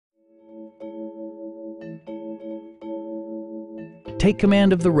Take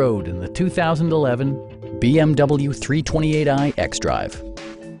command of the road in the 2011 BMW 328i xDrive.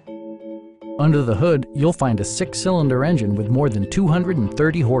 Under the hood, you'll find a 6-cylinder engine with more than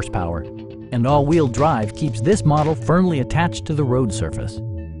 230 horsepower, and all-wheel drive keeps this model firmly attached to the road surface.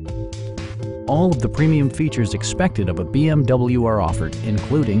 All of the premium features expected of a BMW are offered,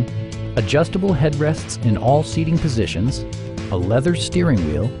 including adjustable headrests in all seating positions, a leather steering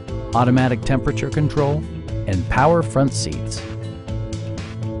wheel, automatic temperature control, and power front seats.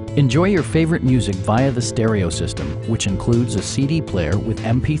 Enjoy your favorite music via the stereo system, which includes a CD player with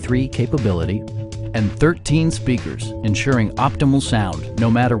MP3 capability and 13 speakers, ensuring optimal sound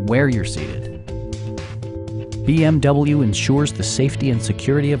no matter where you're seated. BMW ensures the safety and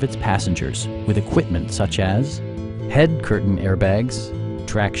security of its passengers with equipment such as head curtain airbags,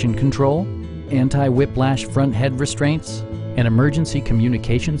 traction control, anti-whiplash front head restraints, an emergency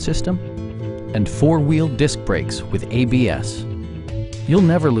communication system, and 4-wheel disc brakes with ABS. You'll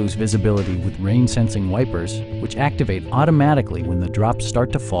never lose visibility with rain-sensing wipers, which activate automatically when the drops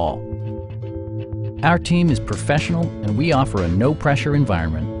start to fall. Our team is professional and we offer a no-pressure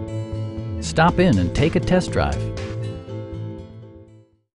environment. Stop in and take a test drive.